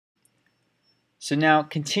So now,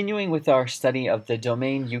 continuing with our study of the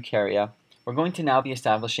domain Eukarya, we're going to now be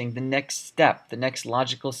establishing the next step, the next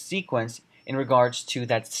logical sequence in regards to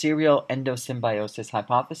that serial endosymbiosis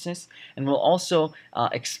hypothesis, and we'll also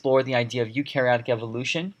explore the idea of eukaryotic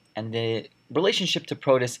evolution and the relationship to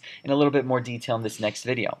Protists in a little bit more detail in this next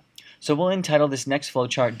video. So we'll entitle this next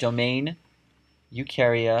flowchart Domain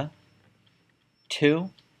Eukarya 2,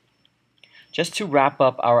 just to wrap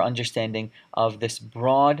up our understanding of this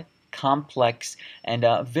broad, complex, and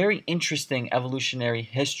very interesting evolutionary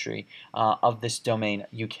history of this domain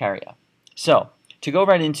Eukarya. So, to go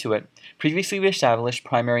right into it, previously we established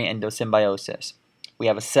primary endosymbiosis. We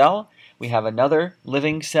have a cell, we have another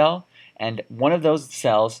living cell, and one of those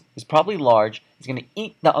cells is probably large, is going to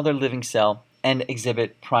eat the other living cell and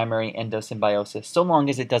exhibit primary endosymbiosis, so long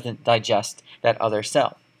as it doesn't digest that other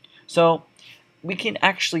cell. So, we can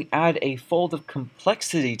actually add a fold of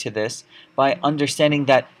complexity to this by understanding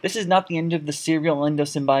that this is not the end of the serial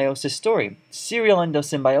endosymbiosis story. Serial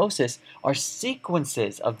endosymbiosis are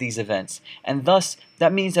sequences of these events, and thus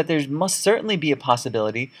that means that there must certainly be a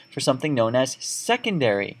possibility for something known as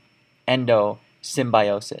secondary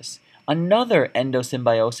endosymbiosis. Another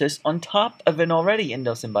endosymbiosis on top of an already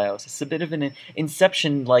endosymbiosis. A bit of an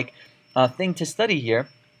inception-like thing to study here.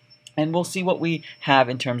 And we'll see what we have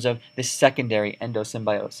in terms of this secondary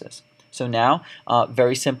endosymbiosis. So now,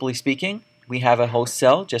 very simply speaking, we have a host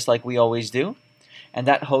cell, just like we always do. And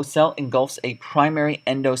that host cell engulfs a primary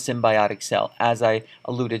endosymbiotic cell, as I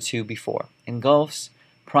alluded to before. Engulfs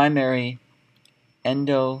primary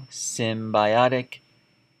endosymbiotic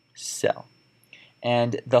cell.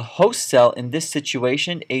 And the host cell in this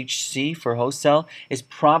situation, HC for host cell, is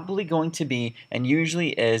probably going to be, and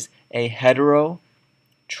usually is, a heterotrophic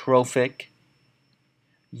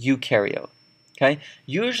eukaryote. Okay?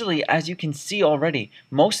 Usually, as you can see already,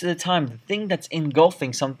 most of the time, the thing that's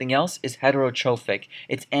engulfing something else is heterotrophic.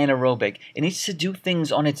 It's anaerobic. It needs to do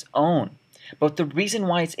things on its own. But the reason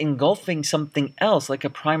why it's engulfing something else, like a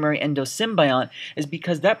primary endosymbiont, is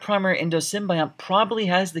because that primary endosymbiont probably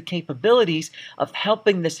has the capabilities of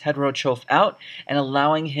helping this heterotroph out and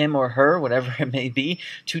allowing him or her, whatever it may be,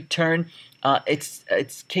 to turn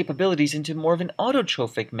its capabilities into more of an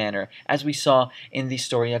autotrophic manner, as we saw in the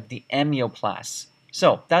story of the amnioplasts.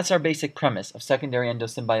 So that's our basic premise of secondary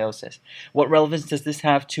endosymbiosis. What relevance does this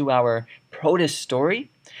have to our protist story?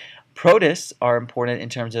 Protists are important in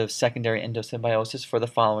terms of secondary endosymbiosis for the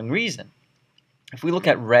following reason. If we look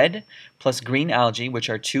at red plus green algae, which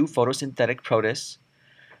are two photosynthetic protists,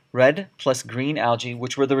 red plus green algae,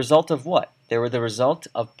 which were the result of what? They were the result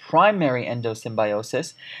of primary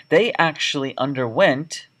endosymbiosis. They actually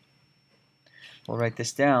underwent, we'll write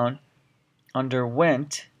this down,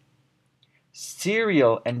 underwent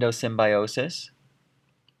serial endosymbiosis.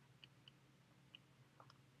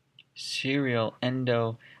 Serial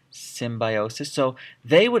endosymbiosis. So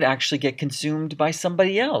they would actually get consumed by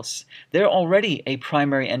somebody else. They're already a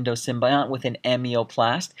primary endosymbiont with an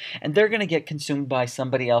amnioplast, and they're going to get consumed by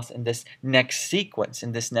somebody else in this next sequence,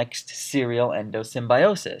 in this next serial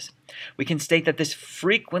endosymbiosis. We can state that this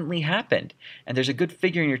frequently happened, and there's a good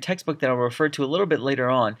figure in your textbook that I'll refer to a little bit later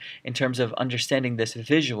on in terms of understanding this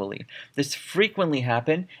visually. This frequently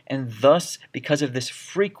happened, and thus, because of this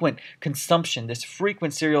frequent consumption, this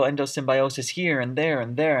frequent serial endosymbiosis here and there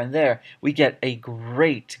and there and there, we get a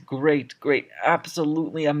great,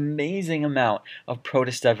 absolutely amazing amount of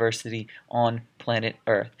protist diversity on planet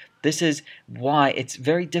Earth. This is why it's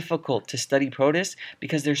very difficult to study protists,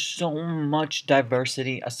 because there's so much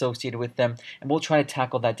diversity associated with them, and we'll try to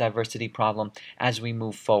tackle that diversity problem as we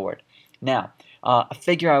move forward. Now, a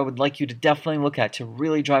figure I would like you to definitely look at to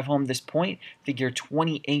really drive home this point, figure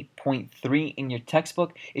 28.3 in your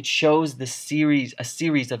textbook. It shows a series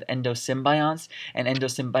of endosymbionts and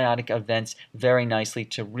endosymbiotic events very nicely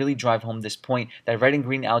to really drive home this point that red and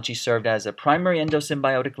green algae served as a primary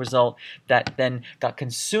endosymbiotic result that then got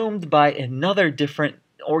consumed by another different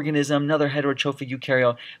organism, another heterotrophic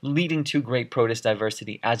eukaryote, leading to great protist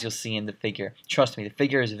diversity, as you'll see in the figure. Trust me, the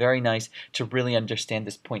figure is very nice to really understand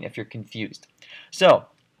this point if you're confused. So,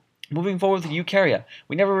 moving forward with eukarya,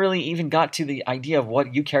 we never really even got to the idea of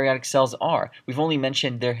what eukaryotic cells are. We've only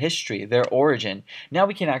mentioned their history, their origin. Now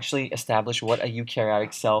we can actually establish what a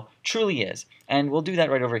eukaryotic cell truly is, and we'll do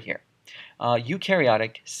that right over here.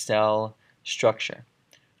 Eukaryotic cell structure.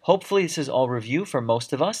 Hopefully this is all review for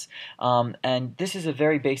most of us, and this is a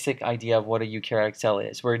very basic idea of what a eukaryotic cell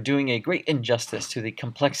is. We're doing a great injustice to the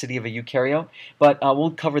complexity of a eukaryote, but we'll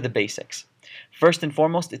cover the basics. First and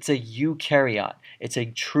foremost, it's a eukaryote. It's a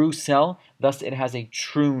true cell, thus it has a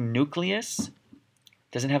true nucleus,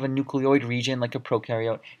 doesn't have a nucleoid region like a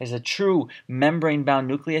prokaryote. It has a true membrane-bound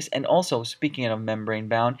nucleus, and also, speaking of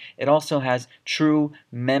membrane-bound, it also has true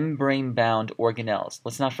membrane-bound organelles.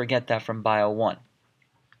 Let's not forget that from Bio 1.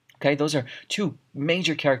 Okay, those are two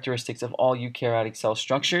major characteristics of all eukaryotic cell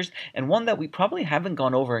structures, and one that we probably haven't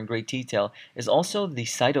gone over in great detail is also the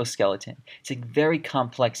cytoskeleton. It's a very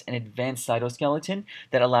complex and advanced cytoskeleton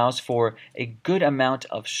that allows for a good amount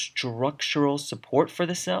of structural support for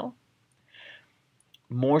the cell,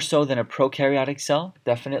 more so than a prokaryotic cell,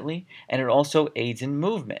 definitely, and it also aids in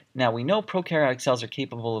movement. Now, we know prokaryotic cells are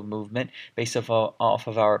capable of movement based off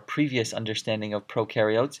of our previous understanding of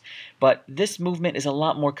prokaryotes, but this movement is a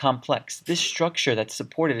lot more complex. This structure that's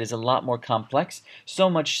supported is a lot more complex, so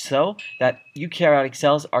much so that eukaryotic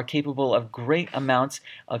cells are capable of great amounts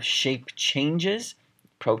of shape changes,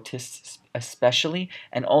 protists especially,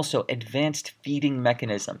 and also advanced feeding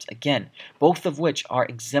mechanisms. Again, both of which are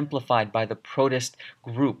exemplified by the protist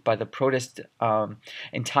group, by the protist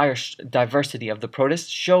entire diversity of the protists,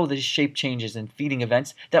 show the shape changes and feeding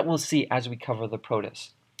events that we'll see as we cover the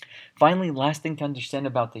protists. Finally, last thing to understand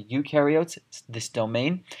about the eukaryotes, this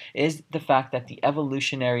domain, is the fact that the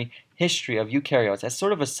evolutionary history of eukaryotes, as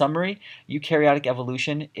sort of a summary, eukaryotic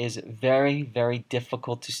evolution is very, very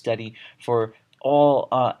difficult to study for all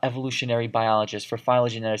evolutionary biologists, for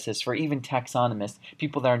phylogeneticists, for even taxonomists,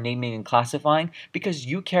 people that are naming and classifying, because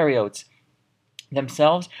eukaryotes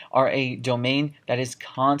themselves are a domain that is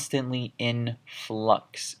constantly in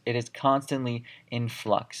flux. It is constantly in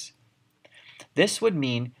flux. This would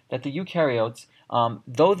mean that the eukaryotes,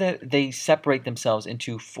 though they separate themselves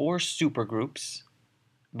into 4 supergroups,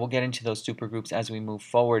 we'll get into those supergroups as we move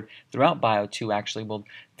forward throughout Bio 2, actually, we'll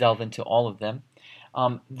delve into all of them.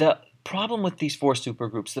 The problem with these 4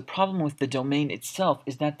 supergroups, the problem with the domain itself,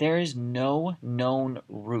 is that there is no known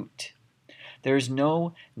root. There is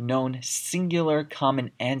no known singular common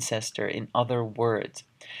ancestor, in other words.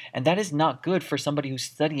 And that is not good for somebody who's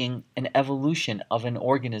studying an evolution of an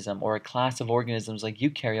organism or a class of organisms like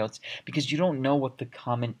eukaryotes, because you don't know what the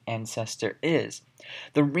common ancestor is.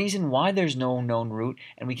 The reason why there's no known root,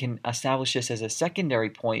 and we can establish this as a secondary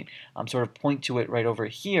point, sort of point to it right over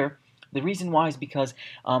here, the reason why is because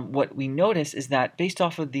what we notice is that based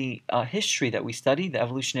off of the history that we studied, the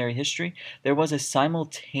evolutionary history, there was a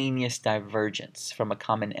simultaneous divergence from a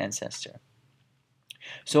common ancestor.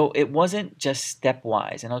 So it wasn't just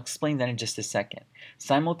stepwise, and I'll explain that in just a second.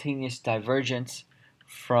 Simultaneous divergence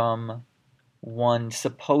from one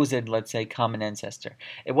supposed, let's say, common ancestor.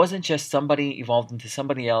 It wasn't just somebody evolved into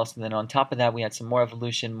somebody else, and then on top of that we had some more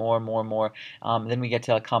evolution, more, then we get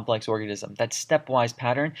to a complex organism. That stepwise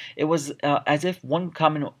pattern, it was as if one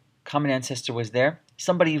common ancestor was there,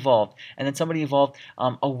 somebody evolved, and then somebody evolved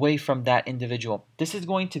away from that individual. This is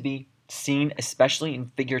going to be seen especially in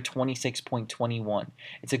figure 26.21.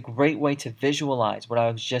 It's a great way to visualize what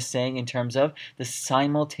I was just saying in terms of the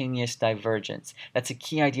simultaneous divergence. That's a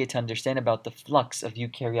key idea to understand about the flux of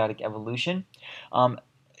eukaryotic evolution.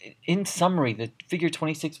 In summary, the figure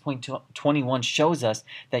 26.21 shows us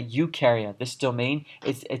that eukarya, this domain,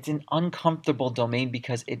 it's an uncomfortable domain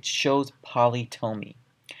because it shows polytomy.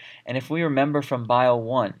 And if we remember from Bio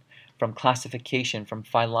 1, from classification, from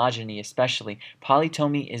phylogeny especially,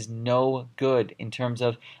 polytomy is no good in terms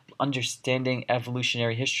of understanding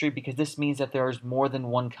evolutionary history, because this means that there is more than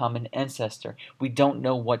one common ancestor. We don't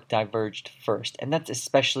know what diverged first, and that's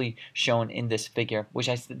especially shown in this figure, which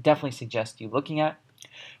I definitely suggest you looking at.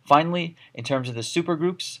 Finally, in terms of the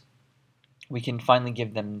supergroups, we can finally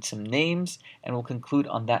give them some names, and we'll conclude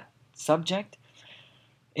on that subject.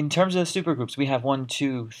 In terms of the supergroups, we have 4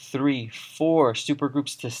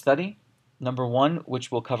 supergroups to study. Number 1, which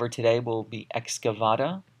we'll cover today, will be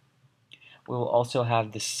excavata. We will also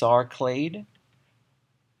have the sarclade,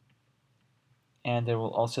 and there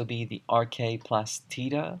will also be the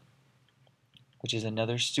archaeplastida, which is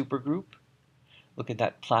another supergroup. Look at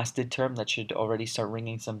that plastid term, that should already start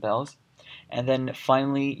ringing some bells. And then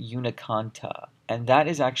finally, Uniconta. And that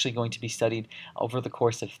is actually going to be studied over the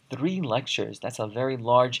course of 3 lectures. That's a very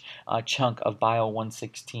large chunk of Bio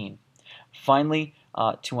 116. Finally,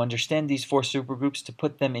 to understand these 4 supergroups, to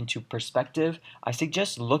put them into perspective, I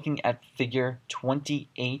suggest looking at figure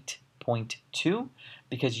 28.2,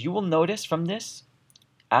 because you will notice from this,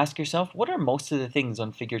 ask yourself, what are most of the things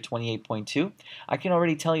on figure 28.2? I can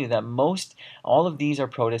already tell you that all of these are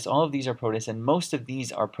protists, and most of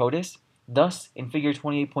these are protists. Thus, in figure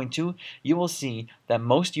 28.2, you will see that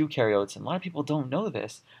most eukaryotes, and a lot of people don't know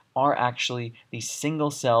this, are actually these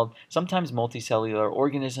single-celled, sometimes multicellular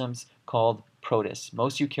organisms called protists.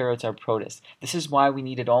 Most eukaryotes are protists. This is why we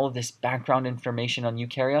needed all of this background information on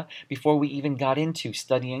eukarya before we even got into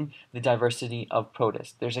studying the diversity of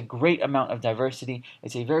protists. There's a great amount of diversity.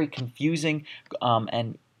 It's a very confusing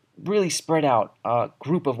and really spread out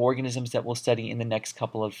group of organisms that we'll study in the next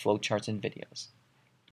couple of flowcharts and videos.